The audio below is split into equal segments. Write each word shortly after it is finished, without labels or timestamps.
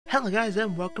Hello guys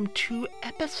and welcome to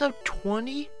episode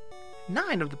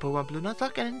 29 of the Pokemon Blue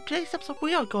Nuzlocke, and in today's episode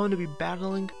we are going to be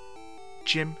battling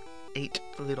Gym 8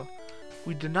 Little.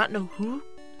 We do not know who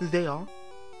they are.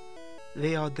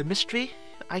 They are the mystery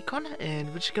icon and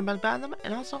we're just gonna battle them.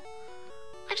 And also,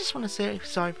 I just want to say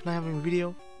sorry for not having a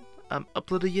video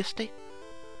uploaded yesterday,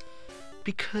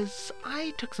 because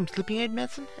I took some sleeping aid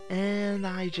medicine and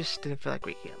I just didn't feel like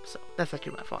waking up, so that's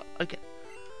actually my fault again.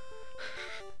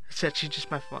 It's actually just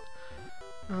my fault.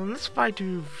 Let's fly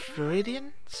to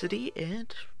Viridian City and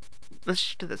let's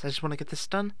just do this. I just want to get this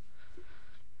done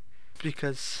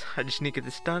because I just need to get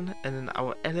this done, and then I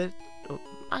will edit.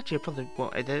 Actually, I probably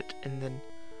won't edit, and then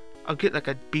I'll get like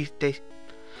a basic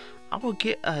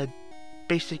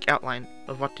outline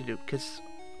of what to do, because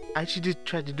I actually did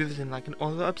try to do this in like an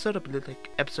older episode. I believe like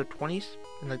episode 20s,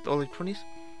 in like the early 20s,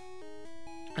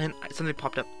 and something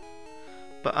popped up.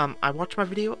 But I watched my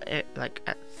video at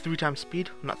 3 times speed,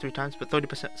 not 3 times, but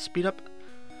 30% speed up,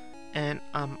 and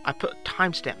I put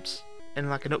timestamps in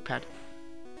like a notepad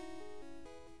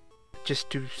just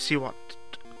to see what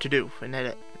to do and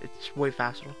edit. It's way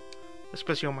faster,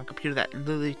 especially on my computer that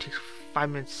literally takes 5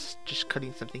 minutes just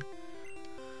cutting something.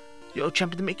 Yo,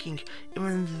 champ in the making.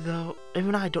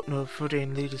 Even I don't know if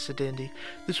Viridian leaders are dandy,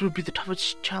 this will be the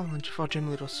toughest challenge for our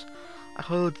gym leaders. I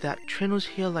heard that trainers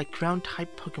here like ground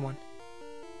type Pokemon.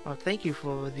 Oh, thank you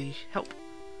for the help.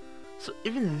 So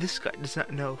even this guy does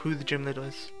not know who the gym leader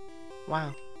is.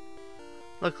 Wow.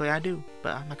 Luckily I do,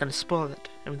 but I'm not gonna spoil it.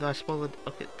 Even though I spoiled it.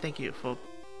 Okay, thank you for...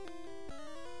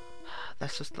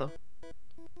 That's so slow.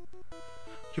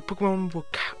 Your Pokemon will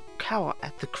cower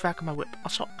at the crack of my whip.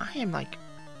 Also, I am like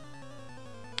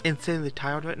insanely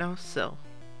tired right now, so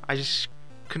I just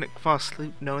couldn't fall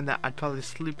asleep knowing that I'd probably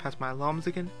sleep past my alarms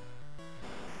again.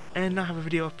 And I have a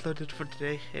video uploaded for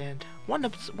today, and one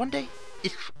day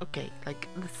it's okay. Like,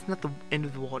 it's not the end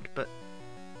of the world, but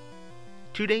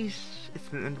 2 days it's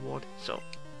the end of the world. So,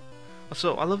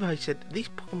 also I love how he said these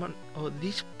Pokemon, or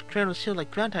these trainers here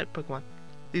like ground type Pokemon.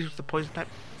 These are the poison type.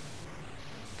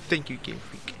 Thank you, Game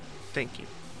Freak. Thank you.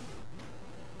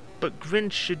 But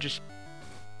Grin should just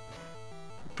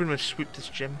pretty much sweep this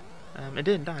gym. It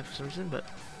didn't die for some reason, but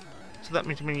so that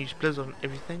means I'm gonna use Blizzard on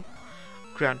everything.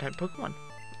 Ground type Pokemon.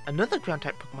 Another ground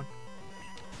type Pokemon.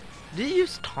 Did he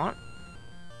use Taunt?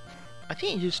 I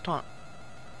think he used Taunt.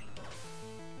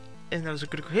 And that was a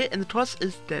critical hit, and the toss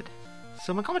is dead.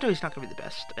 So my commentary is not going to be the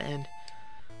best, and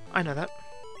I know that.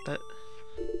 But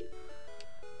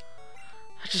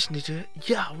I just need to...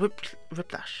 Yeah,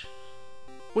 Whiplash.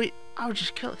 Wait, I would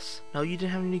just kill this. No, you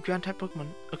didn't have any ground type Pokemon.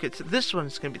 Okay, so this one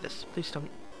is going to be this. Please tell me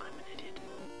I'm an idiot.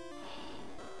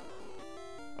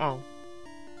 Oh.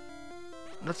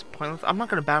 That's pointless. I'm not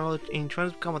gonna battle it and try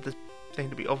to come with this thing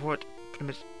to be over it. Pretty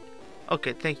much.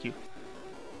 Okay, thank you.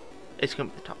 It's gonna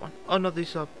be the top one. Oh no,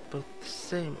 these are both the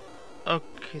same.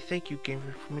 Okay, thank you, Game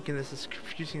Freak, for making this as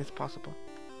confusing as possible.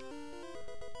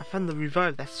 I found the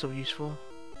revive. That's so useful.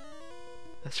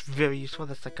 That's very useful.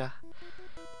 That's like a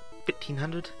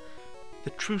 1500. The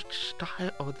true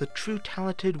style, or the true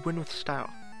talented win with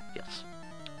style. Yes.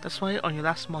 That's why on your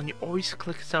last mon you always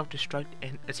click self-destruct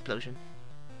and explosion.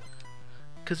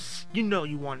 Because you know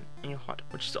you won in your heart,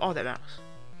 which is all that matters.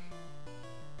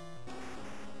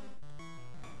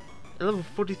 At level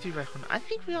 43 Raikou, I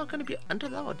think we are going to be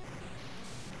underleveled.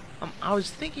 I was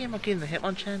thinking about getting the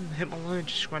Hitmonchan and the Hitmonlee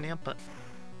just running up, but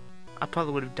I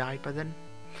probably would have died by then.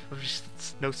 Just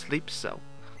no sleep, so.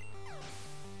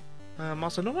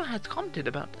 Also, no one has commented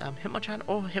about Hitmonchan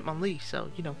or Hitmonlee, so,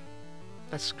 you know,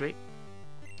 that's great.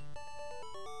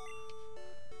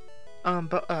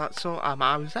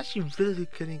 I was actually really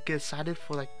gonna get excited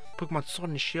for like Pokemon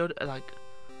Sword and Shield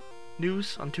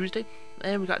news on Tuesday,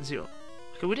 and we got 0.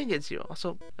 Okay, we didn't get 0.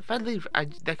 Also, if I leave,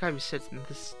 that guy resets, and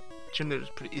this gym leader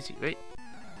was pretty easy, right?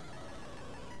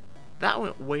 That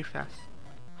went way fast.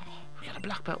 Oh, we got a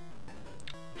black belt.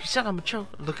 He said I'm mature.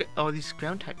 Look at all these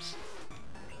ground types.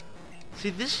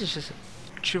 See, this is just a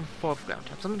gym full of ground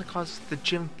types. I'm gonna cause the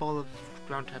gym full of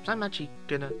ground types. I'm actually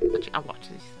gonna I'll watch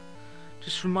these.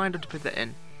 Just reminder to put that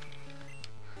in.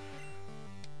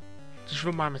 Just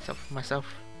remind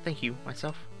myself. Thank you,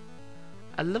 myself.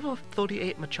 A level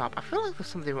 38 Machop. I feel like there's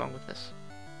something wrong with this.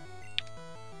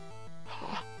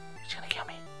 Oh, he's gonna kill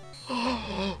me.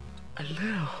 Oh, a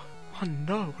little. Oh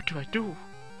no, what do I do?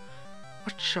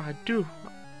 What should I do?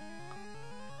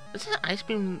 Is it Ice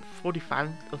Beam 45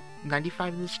 or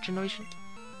 95 in this generation?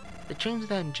 They changed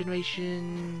that in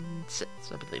Generation 6,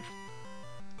 I believe.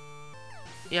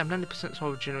 Yeah, I'm 90% sure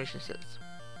of Generation 6.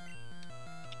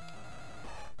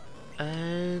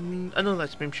 And another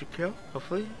Ice Beam should kill,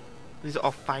 hopefully. These are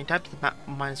all fire types, not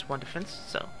 -1 defense,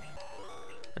 so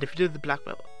I defeated the black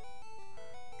belt.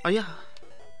 Oh yeah,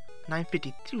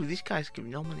 950. Dude, these guys give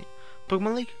me no money.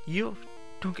 Pokemon League, you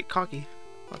don't get cocky.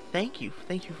 Well, thank you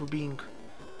for being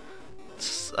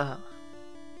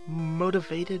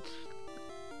motivated.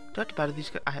 Do I have to battle these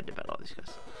guys? I had to battle all these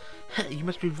guys. You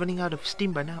must be running out of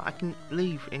steam by now. I can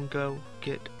leave and go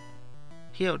get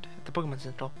healed at the Pokemon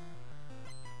Center.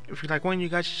 If you're like one of you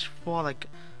guys just fall like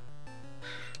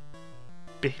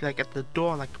at the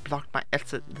door, like blocked my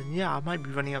exit, then yeah, I might be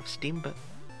running out of steam, but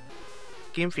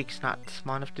Game Freak's not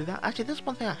smart enough to do that. Actually, there's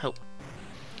one thing I hope.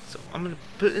 So I'm gonna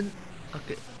put in.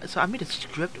 Okay, so I made a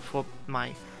script for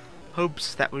my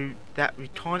hopes that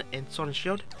return in Sword and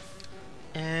Shield,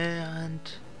 and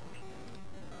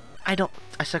I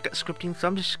suck at scripting, so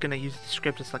I'm just gonna use the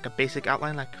script as like a basic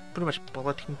outline, like pretty much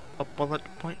bullet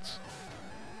points.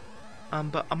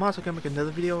 But I'm also gonna make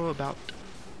another video about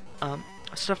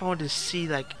stuff I wanted to see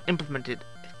like implemented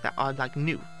that are like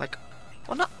new, like,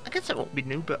 well, not, I guess it won't be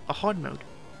new, but a hard mode.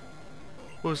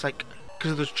 It was like,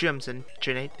 because of those gyms in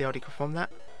Gen 8, they already confirmed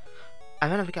that. I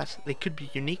don't know if you guys, they could be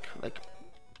unique, like,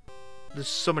 there's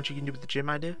so much you can do with the gym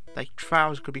idea. Like,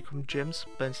 trials could become gyms,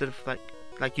 but instead of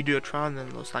like you do a trial and then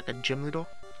there's like a gym leader.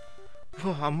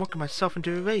 Whoa, I'm working myself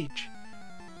into a rage.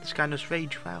 This guy knows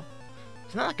rage, wow.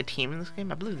 Isn't that like a team in this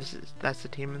game? I believe that's the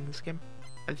team in this game.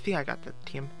 I think I got that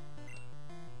team.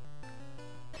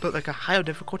 But like a higher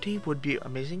difficulty would be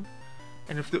amazing.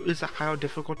 And if there is a higher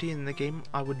difficulty in the game,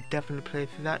 I would definitely play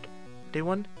through that day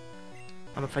one.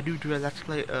 If I do a let's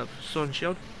play of Sword and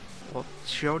Shield, or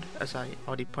Shield, as I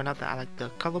already pointed out that I like the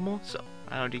color more, so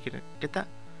I already get that.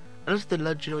 Unless the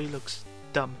legendary looks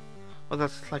dumb, or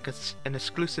that's like an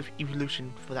exclusive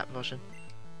evolution for that version.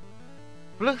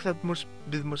 It looks like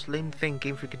the most lame thing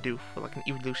Game Freak could do for like an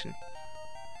evolution.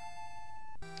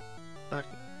 Like,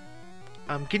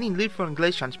 getting Leaf and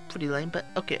Glaceon's pretty lame, but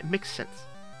okay, it makes sense.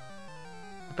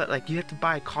 But like, you have to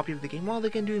buy a copy of the game. Well, they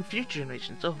can do in future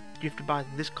generations. Oh, you have to buy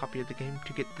this copy of the game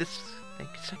to get this thing.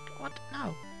 It's like, what?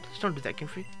 No, please don't do that, Game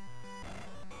Freak.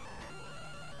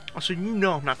 Also, you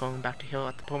know I'm not going back to heal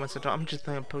at the Pokemon Center. I'm just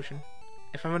playing a potion.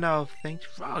 If I run out of things,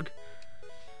 Frog.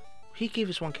 He gave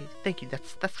us 1k. Thank you.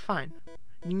 That's fine.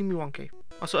 You give me 1k.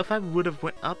 Also, if I would have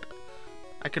went up,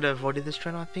 I could have avoided this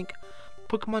channel, I think.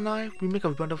 Pokemon and I, we make a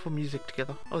wonderful music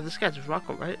together. Oh, this guy's a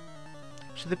rocker, right?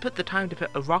 So they put the time to put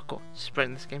a rocker spread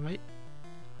in this game, right?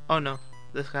 Oh no,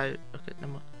 this guy. Okay,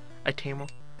 never mind. A tamer.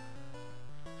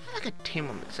 I feel like a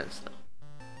tamer makes sense though.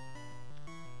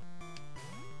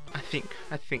 I think.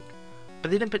 But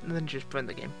they didn't put ninja spread in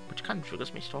the game, which kind of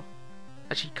triggers me still.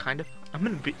 Actually, kind of. I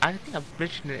think I've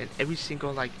mentioned it in every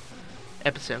single like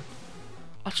episode.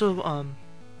 Also,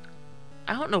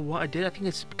 I don't know what I did. I think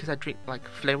it's because I drink like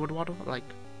flavored water. Like,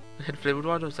 I had flavored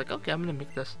water. I was like, okay, I'm gonna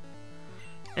make this.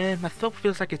 And my throat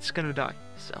feels like it's gonna die,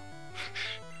 so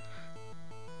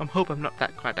I hope I'm not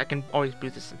that quiet. I can always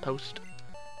boost this in post,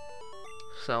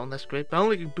 so that's great. But I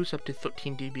only can boost up to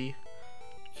 13 dB.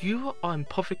 You are in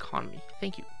perfect economy.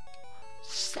 Thank you.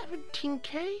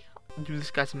 17k? Dude,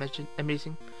 this guy's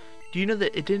amazing. Do you know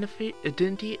the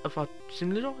identity of our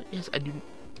simulator? Yes, I do.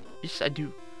 Yes, I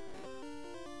do.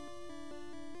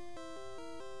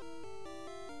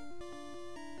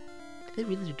 Did they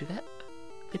really do that?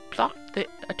 They blocked.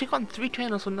 I took on 3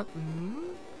 channels or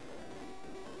nothing.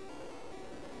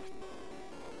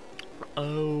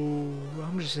 Oh,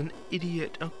 I'm just an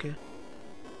idiot. Okay.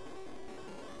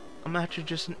 I'm actually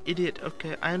just an idiot.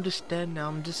 Okay, I understand now.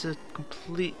 I'm just a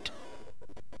complete.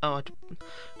 Oh,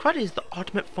 karate is the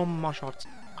ultimate form of martial arts.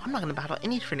 I'm not gonna battle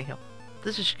any training here.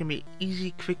 This is just gonna be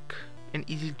easy, quick, and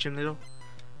easy gym little.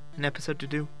 An episode to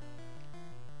do.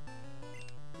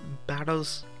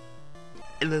 Battles.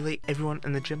 Literally everyone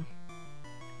in the gym.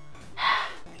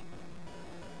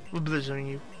 We're blizzarding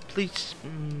you. Please.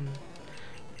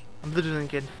 I'm blizzarding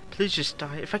again. Please just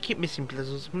die. If I keep missing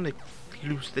blizzards, I'm gonna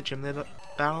lose the gym leader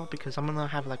battle because I'm gonna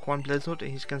have like 1 blizzard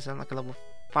and he's gonna sound like a level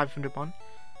 500 one.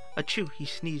 Achoo, he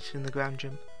sneezed in the ground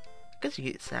gym. I guess you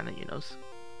get sand in your nose.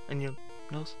 In your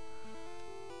nose.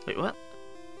 Wait, what?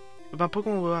 If my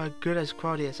Pokemon were good as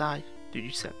quality as I, dude,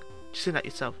 you suck. Just say that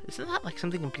yourself. Isn't that like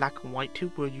something in black and white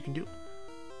too, where you can do?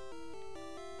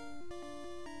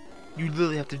 You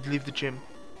literally have to leave the gym.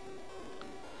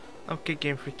 Okay,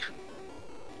 Game Freak.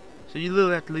 So you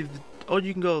literally have to leave the. Or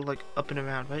you can go like up and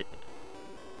around, right?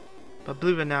 But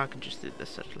believe it or not, I can just do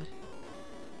this actually.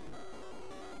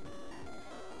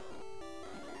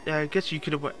 Yeah, I guess you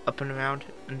could have went up and around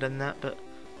and done that, but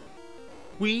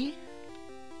we.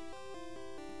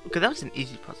 Okay, that was an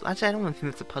easy puzzle. Actually, I don't even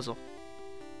think that's a puzzle.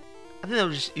 I think that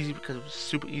was just easy because it was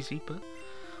super easy, but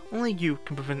only you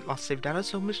can prevent lost save data,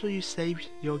 so make sure you save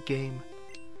your game.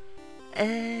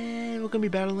 And we're gonna be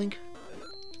battling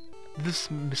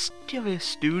this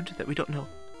mysterious dude that we don't know.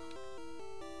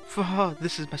 For her,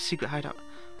 this is my secret hideout.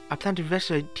 I plan to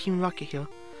investigate Team Rocket here,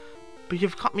 but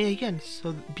you've caught me again,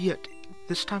 so be it.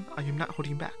 This time, I am not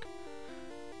holding back.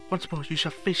 Once more, you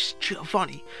shall face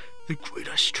Giovanni, the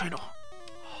greatest trainer.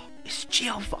 It's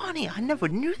Giovanni! I never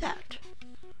knew that!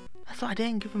 That's why I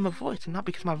didn't give him a voice, and not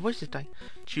because my voice is dying.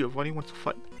 Giovanni wants to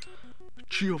fight.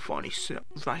 Giovanni sent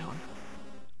right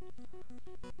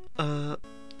on.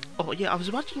 Oh yeah, I was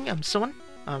watching someone,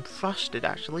 Frosted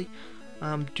actually,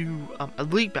 do a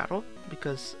league battle,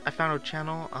 because I found her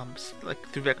channel, like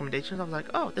through recommendations. I was like,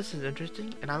 oh, this is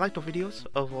interesting, and I liked her videos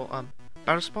of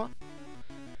Battle Spot.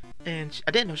 And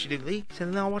I didn't know she did league, so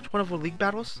then I watched one of her league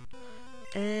battles,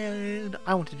 and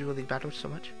I want to do a league battle so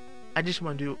much. I just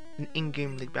want to do an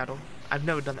in-game league battle. I've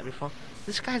never done that before.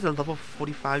 This guy's a level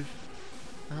 45.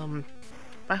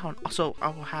 Right on. Also, I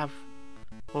will have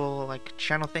a like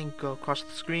channel thing go across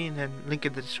the screen and link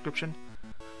in the description.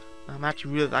 I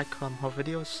actually really like her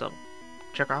videos, so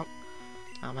check her out.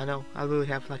 I know I literally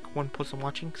have like one person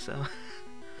watching, so.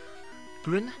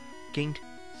 Bryn gained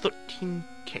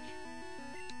 13k.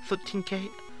 13k,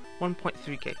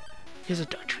 1.3k. Here's a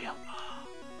dark trio.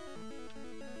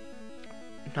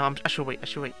 No, I should wait.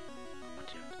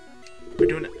 We're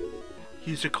doing it.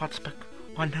 Use your card spec.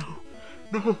 Oh no.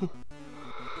 No.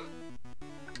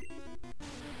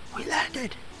 We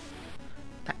landed.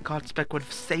 That god spec would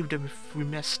have saved him if we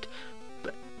missed.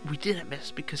 But we didn't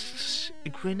miss because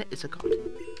Grin is a god.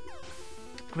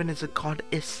 Grin is a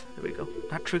goddess. There we go.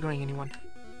 Not triggering anyone.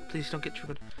 Please don't get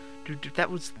triggered. Dude, if that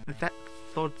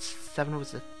thought 7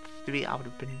 was a 3, I would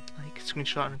have been like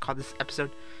screenshot and called this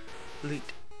episode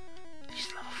elite. He's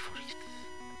level 40.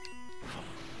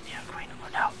 Yeah, Grin, oh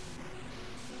no.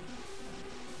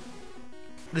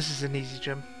 This is an easy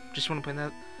gym. Just want to point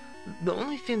out. The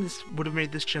only thing this would have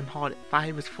made this gym hard if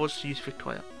I was forced to use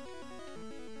Victoria.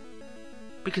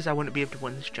 Because I wouldn't be able to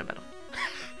win this gym battle.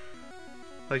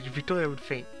 Like, Victoria would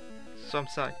faint. So I'm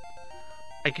sorry.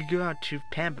 I could go out to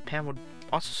Pam, but Pam would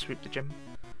also sweep the gym.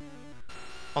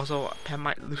 Also, Pam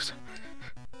might lose.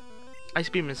 Ice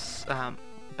Beam is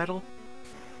battle.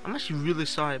 I'm actually really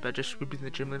sorry about just sweeping the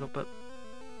gym a little, but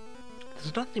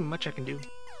there's nothing much I can do.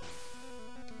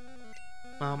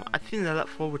 I think that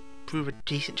 4 would prove a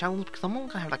decent challenge because I'm only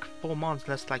gonna have like 4 months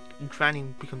less, like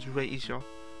grinding becomes way easier.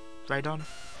 Right on.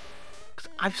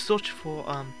 Because I've searched for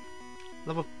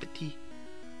level 50.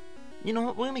 You know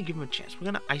what? We're gonna give him a chance. We're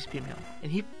gonna Ice Beam him,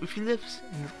 and if he lives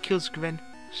and kills Gwen,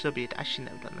 so be it. I should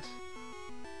never done this.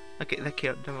 Okay, that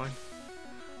killed. Never mind.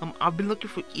 I've been looking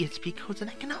for ESP codes and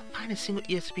I cannot find a single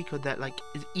ESP code that like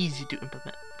is easy to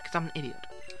implement because I'm an idiot.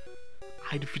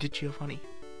 I defeated Giovanni.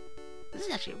 This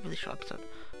is actually a really short episode.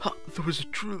 Huh, there was a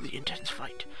truly intense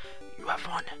fight. You have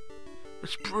won.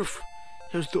 As proof,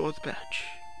 here's the oath badge.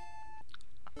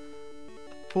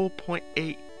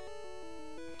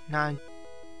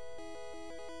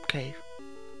 4.89k.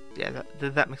 Yeah,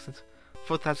 that makes sense.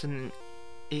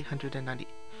 4,890.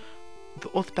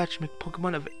 The oath badge makes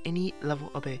Pokemon of any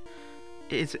level obey.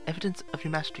 It is evidence of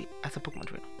your mastery as a Pokemon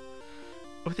trainer.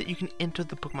 With it, you can enter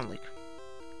the Pokemon League.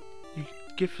 You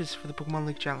give this for the Pokemon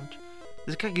League challenge.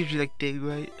 This guy gives you like daily,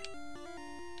 right?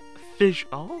 Fish.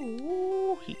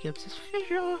 Oh, he gives us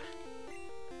Fissure.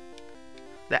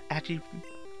 That actually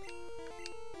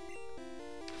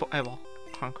forever,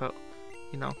 quote unquote,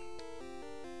 you know.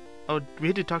 Oh, we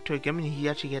had to talk to him and he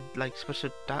actually had like special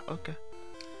dot. Okay.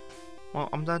 Well,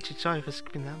 I'm not actually sorry for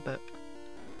skipping that, but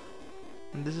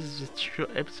this is just a short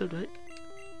episode, right?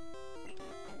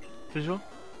 Visual.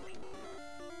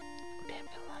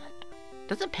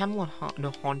 Doesn't Pamela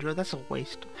no Hondra? That's a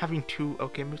waste. Having 2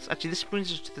 okay moves. Actually, this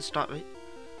brings us to the start, right?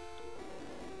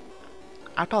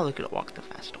 I probably could have walked the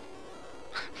faster.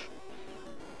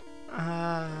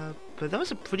 But that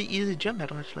was a pretty easy gym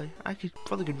battle, actually. I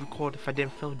probably could record if I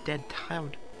didn't feel dead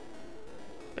tired.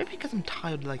 Maybe because I'm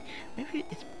tired, like, maybe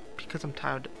it's because I'm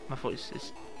tired, my voice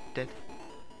is dead.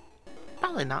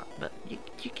 Probably not, but you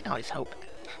can always hope.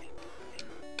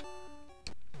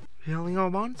 We only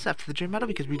got once after the gym battle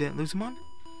because we didn't lose them on.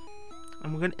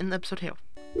 And we're going to end the episode here.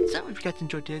 So if you guys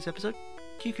enjoyed today's episode,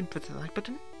 you can press the like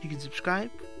button, you can subscribe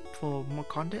for more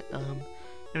content.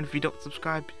 Even if you don't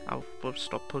subscribe, I'll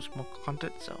stop posting more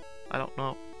content, so I don't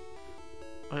know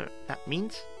what that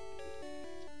means.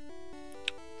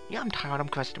 Yeah, I'm tired, I'm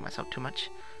questioning myself too much.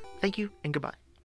 Thank you, and goodbye.